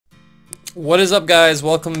What is up, guys?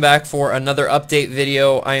 Welcome back for another update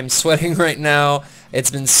video. I am sweating right now. It's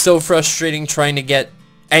been so frustrating trying to get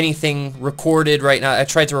anything recorded right now. I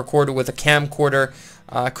tried to record it with a camcorder.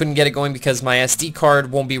 I couldn't get it going because my SD card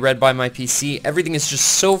won't be read by my PC. Everything is just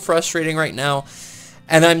so frustrating right now.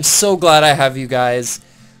 And I'm so glad I have you guys.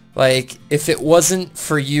 Like, if it wasn't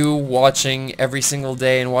for you watching every single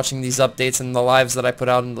day and watching these updates and the lives that I put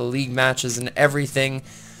out in the league matches and everything,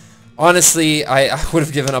 honestly, I would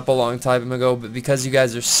have given up a long time ago, but because you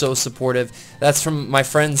guys are so supportive, that's from my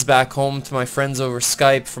friends back home to my friends over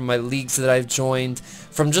Skype, from my leagues that I've joined,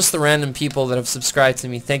 from just the random people that have subscribed to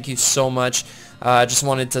me. Thank you so much. I just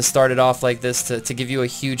wanted to start it off like this to give you a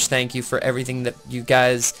huge thank you for everything that you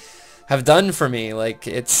guys have done for me. Like,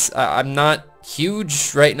 I'm not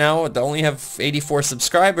huge right now. I only have 84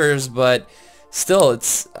 subscribers, but still,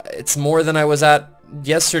 it's more than I was at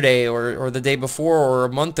yesterday or the day before or a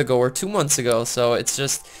month ago or 2 months ago. So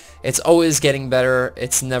it's always getting better.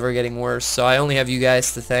 It's never getting worse. So I only have you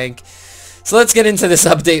guys to thank. So let's get into this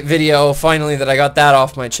update video. Finally, that I got that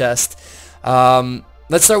off my chest.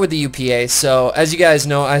 Let's start with the UPA. So as you guys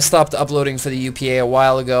know, I stopped uploading for the UPA a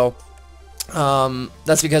while ago.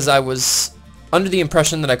 That's because I was under the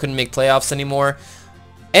impression that I couldn't make playoffs anymore.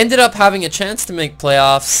 Ended up having a chance to make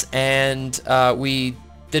playoffs, and we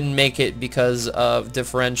didn't make it because of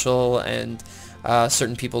differential and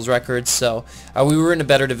certain people's records. So we were in a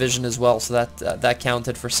better division as well, so that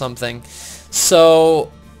counted for something.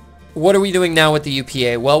 So what are we doing now with the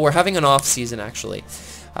UPA? Well, we're having an off season, actually.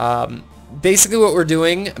 Basically what we're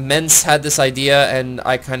doing, Mens had this idea and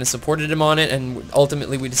I kind of supported him on it, and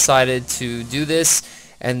ultimately we decided to do this,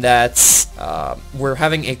 and that's we're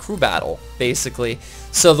having a crew battle, basically.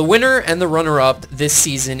 So the winner and the runner-up this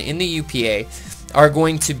season in the UPA are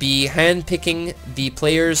going to be hand-picking the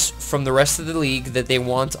players from the rest of the league that they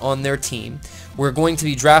want on their team. We're going to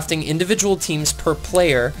be drafting individual teams per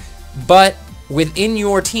player, but within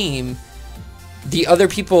your team, the other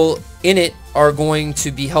people in it are going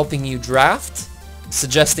to be helping you draft,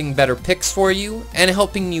 suggesting better picks for you, and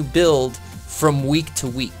helping you build from week to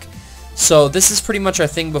week. So this is pretty much our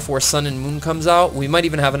thing before Sun and Moon comes out. We might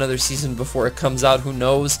even have another season before it comes out, who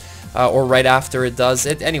knows, or right after it does.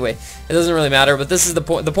 Anyway, it doesn't really matter, but this is the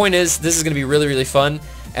point. The point is, this is going to be really, really fun,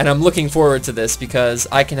 and I'm looking forward to this because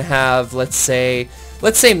I can have, let's say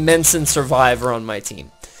Menson Survivor on my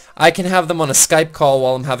team. I can have them on a Skype call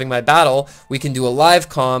while I'm having my battle. We can do a live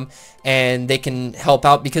comm, and they can help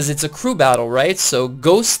out because it's a crew battle, right? So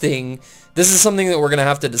ghosting, this is something that we're going to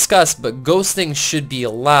have to discuss, but ghosting should be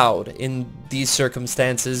allowed in these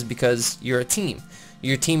circumstances because you're a team.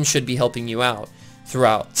 Your team should be helping you out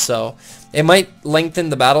throughout. So it might lengthen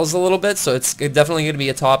the battles a little bit, so it's definitely going to be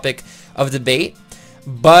a topic of debate,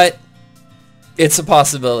 but it's a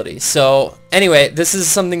possibility. So anyway, this is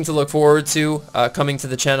something to look forward to coming to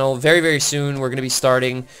the channel very, very soon. We're going to be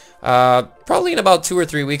starting probably in about 2 or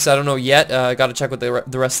 3 weeks. I don't know yet. Got to check with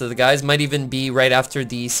the rest of the guys. Might even be right after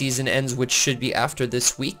the season ends, which should be after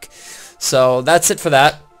this week. So that's it for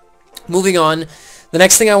that. Moving on, the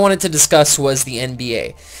next thing I wanted to discuss was the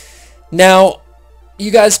NBA. Now, you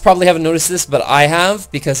guys probably haven't noticed this, but I have,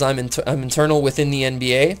 because I'm internal within the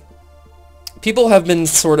NBA. People have been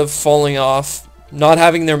sort of falling off, not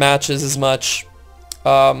having their matches as much.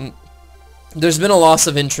 There's been a loss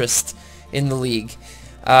of interest in the league.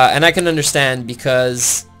 And I can understand,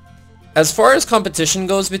 because as far as competition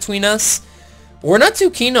goes between us, we're not too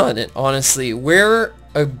keen on it, honestly. We're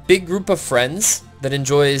a big group of friends that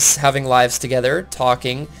enjoys having lives together,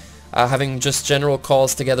 talking, having just general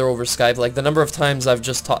calls together over Skype. Like, the number of times I've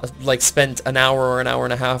just spent an hour or an hour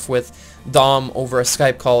and a half with Dom over a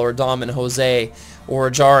Skype call, or Dom and Jose,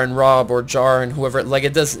 or Jar and Rob, or Jar and whoever. Like,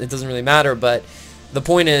 it doesn't really matter, but the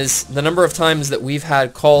point is, the number of times that we've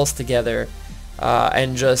had calls together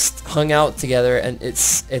and just hung out together, and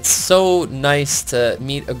it's so nice to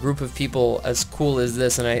meet a group of people as cool as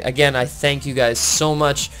this. And I thank you guys so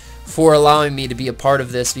much for allowing me to be a part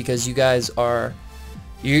of this, because you guys are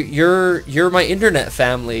you're my internet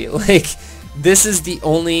family. Like, this is the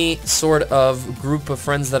only sort of group of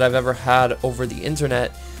friends that I've ever had over the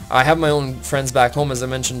internet. I have my own friends back home, as I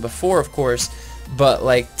mentioned before, of course, but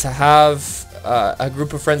like, to have a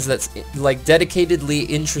group of friends that's like dedicatedly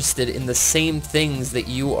interested in the same things that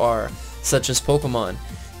you are, such as Pokemon,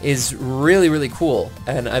 is really, really cool.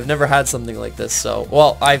 And I've never had something like this. So,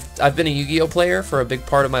 well, I've been a Yu-Gi-Oh player for a big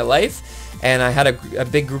part of my life, and I had a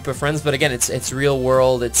big group of friends, but again, it's real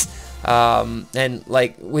world. It's and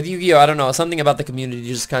like with Yu-Gi-Oh, I don't know, something about the community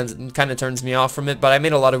just kind of turns me off from it. But I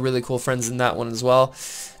made a lot of really cool friends in that one as well.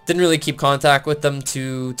 Didn't really keep contact with them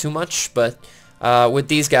too much, but with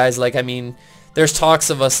these guys, like, I mean, there's talks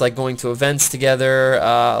of us like going to events together,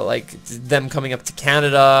 like them coming up to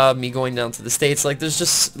Canada, me going down to the States. Like there's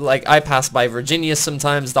just like I pass by Virginia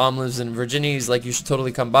sometimes. Dom lives in Virginia. He's like, you should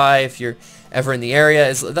totally come by if you're ever in the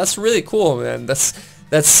area. That's really cool, man. That's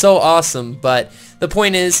so awesome. But the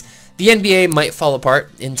point is, the NBA might fall apart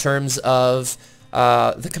in terms of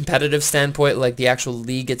the competitive standpoint, like the actual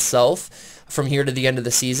league itself, from here to the end of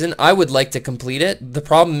the season. I would like to complete it. The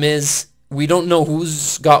problem is we don't know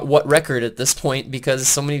who's got what record at this point because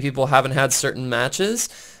so many people haven't had certain matches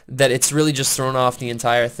that it's really just thrown off the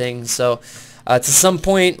entire thing. So to some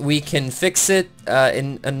point we can fix it.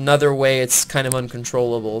 In another way it's kind of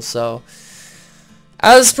uncontrollable. So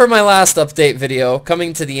as per my last update video,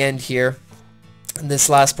 coming to the end here, this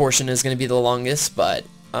last portion is going to be the longest, but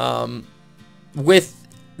with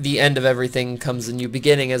the end of everything comes a new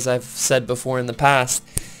beginning, as I've said before in the past.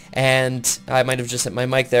 And I might have just hit my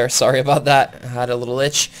mic there. Sorry about that. I had a little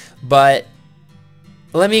itch. But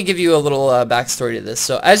let me give you a little backstory to this.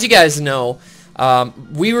 So as you guys know,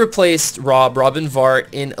 we replaced Robin Vart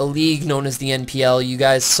in a league known as the NPL. You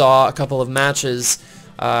guys saw a couple of matches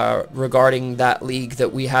regarding that league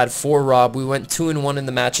that we had for Rob. We went 2-1 in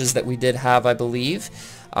the matches that we did have, I believe.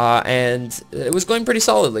 And it was going pretty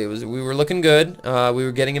solidly. We were looking good. We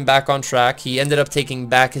were getting him back on track. He ended up taking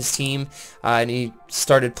back his team, and he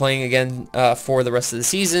started playing again for the rest of the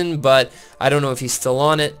season, but I don't know if he's still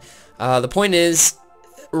on it. The point is,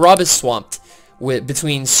 Rob is swamped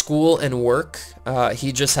between school and work.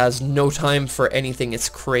 He just has no time for anything. It's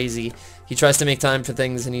crazy. He tries to make time for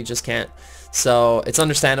things, and he just can't. So it's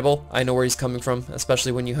understandable. I know where he's coming from,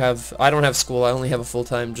 especially when you have. I don't have school. I only have a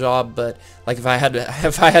full-time job. But like if I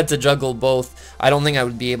had to juggle both, I don't think I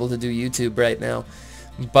would be able to do YouTube right now.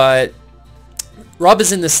 But Rob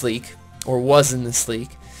is in this league, or was in this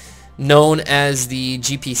league, known as the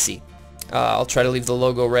GPC. I'll try to leave the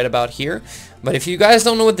logo right about here. But if you guys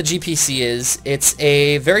don't know what the GPC is, it's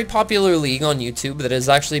a very popular league on YouTube that is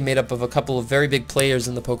actually made up of a couple of very big players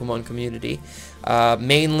in the Pokemon community.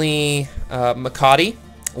 Mainly Makati,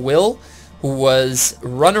 Will, who was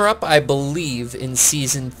runner-up, I believe, in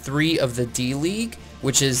Season 3 of the D-League,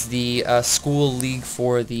 which is the school league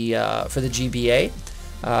for the GBA.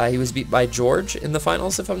 He was beat by George in the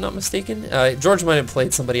finals, if I'm not mistaken. George might have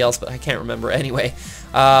played somebody else, but I can't remember. Anyway,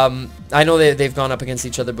 I know they've gone up against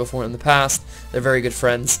each other before in the past. They're very good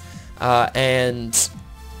friends. And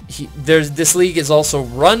this league is also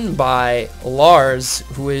run by Lars,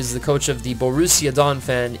 who is the coach of the Borussia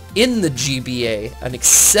Donphan in the GBA, an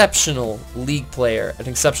exceptional league player, an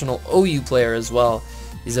exceptional OU player as well.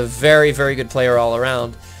 He's a very, very good player all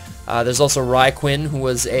around. There's also Raekwyn, who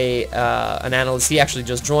was an analyst. He actually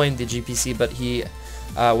just joined the GPC, but he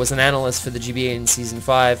was an analyst for the GBA in Season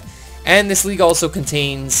 5. And this league also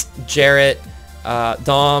contains Jarrett,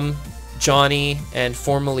 Dom, Johnny, and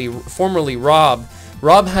formerly Rob.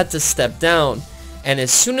 Rob had to step down, and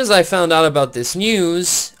as soon as I found out about this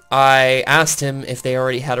news, I asked him if they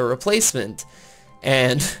already had a replacement.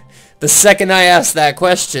 And the second I asked that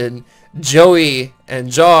question, Joey and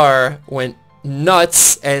Jar went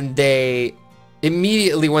nuts, and they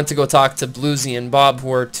immediately went to go talk to Bluesy and Bob,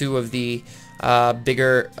 who are two of the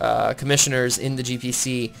bigger commissioners in the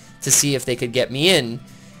GPC, to see if they could get me in.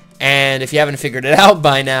 And if you haven't figured it out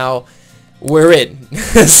by now, we're in.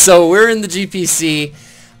 So we're in the GPC.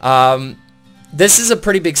 This is a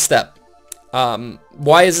pretty big step.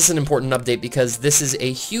 Why is this an important update? Because this is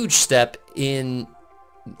a huge step in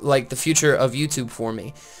like the future of YouTube for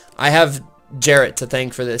me. I have Jarrett to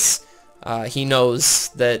thank for this. He knows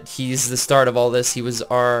that he's the start of all this. He was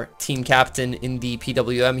our team captain in the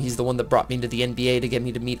PWM. He's the one that brought me to the NBA to get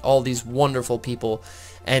me to meet all these wonderful people.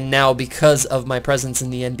 And now, because of my presence in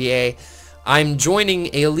the NBA, I'm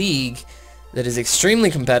joining a league that is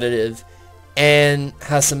extremely competitive and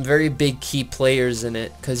has some very big key players in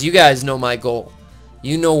it. Because you guys know my goal.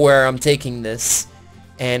 You know where I'm taking this.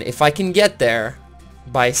 And if I can get there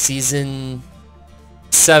by Season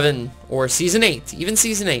 7 or Season 8, even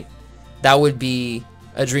Season 8, that would be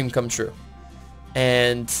a dream come true.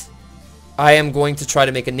 And I am going to try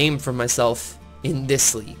to make a name for myself in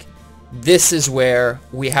this league. This is where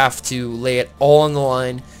we have to lay it all on the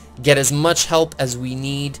line, get as much help as we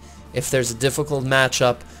need. If there's a difficult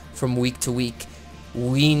matchup from week to week,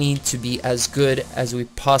 we need to be as good as we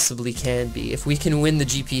possibly can be. If we can win the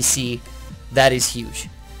GPC, that is huge.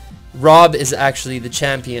 Rob is actually the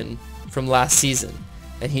champion from last season,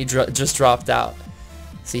 and he just dropped out.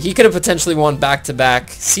 See, he could have potentially won back-to-back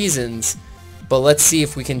seasons, but let's see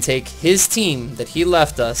if we can take his team that he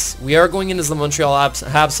left us. We are going in as the Montreal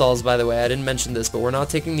Habsals, by the way. I didn't mention this, but we're not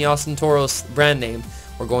taking the Austin Toros brand name.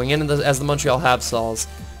 We're going in as the Montreal Habsals.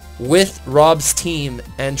 with Rob's team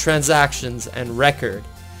and transactions and record,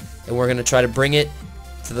 and we're going to try to bring it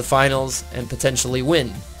to the finals and potentially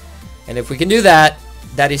win. And if we can do that,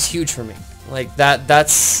 that is huge for me. Like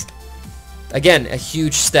that's again a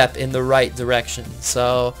huge step in the right direction.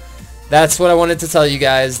 So that's what I wanted to tell you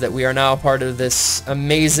guys, that we are now part of this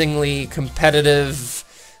amazingly competitive,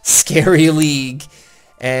 scary league,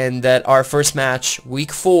 and that our first match,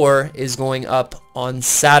 week 4, is going up on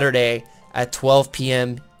Saturday at 12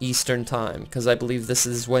 p.m. Eastern time, because I believe this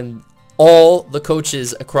is when all the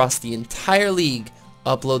coaches across the entire league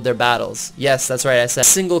upload their battles. Yes, that's right, I said a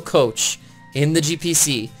single coach in the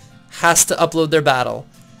GPC has to upload their battle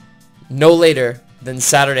no later than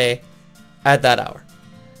Saturday at that hour.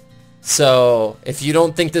 So if you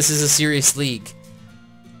don't think this is a serious league,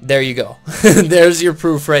 there you go. There's your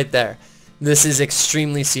proof right there. This is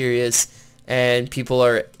extremely serious, and people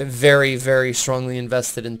are very, very strongly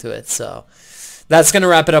invested into it. So that's going to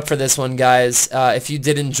wrap it up for this one, guys. If you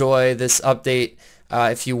did enjoy this update,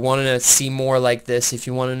 if you want to see more like this, if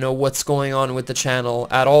you want to know what's going on with the channel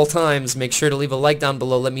at all times, make sure to leave a like down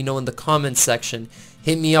below. Let me know in the comments section.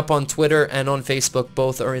 Hit me up on Twitter and on Facebook.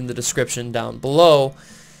 Both are in the description down below.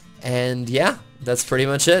 And yeah, that's pretty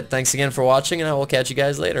much it. Thanks again for watching, and I will catch you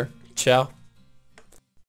guys later. Ciao.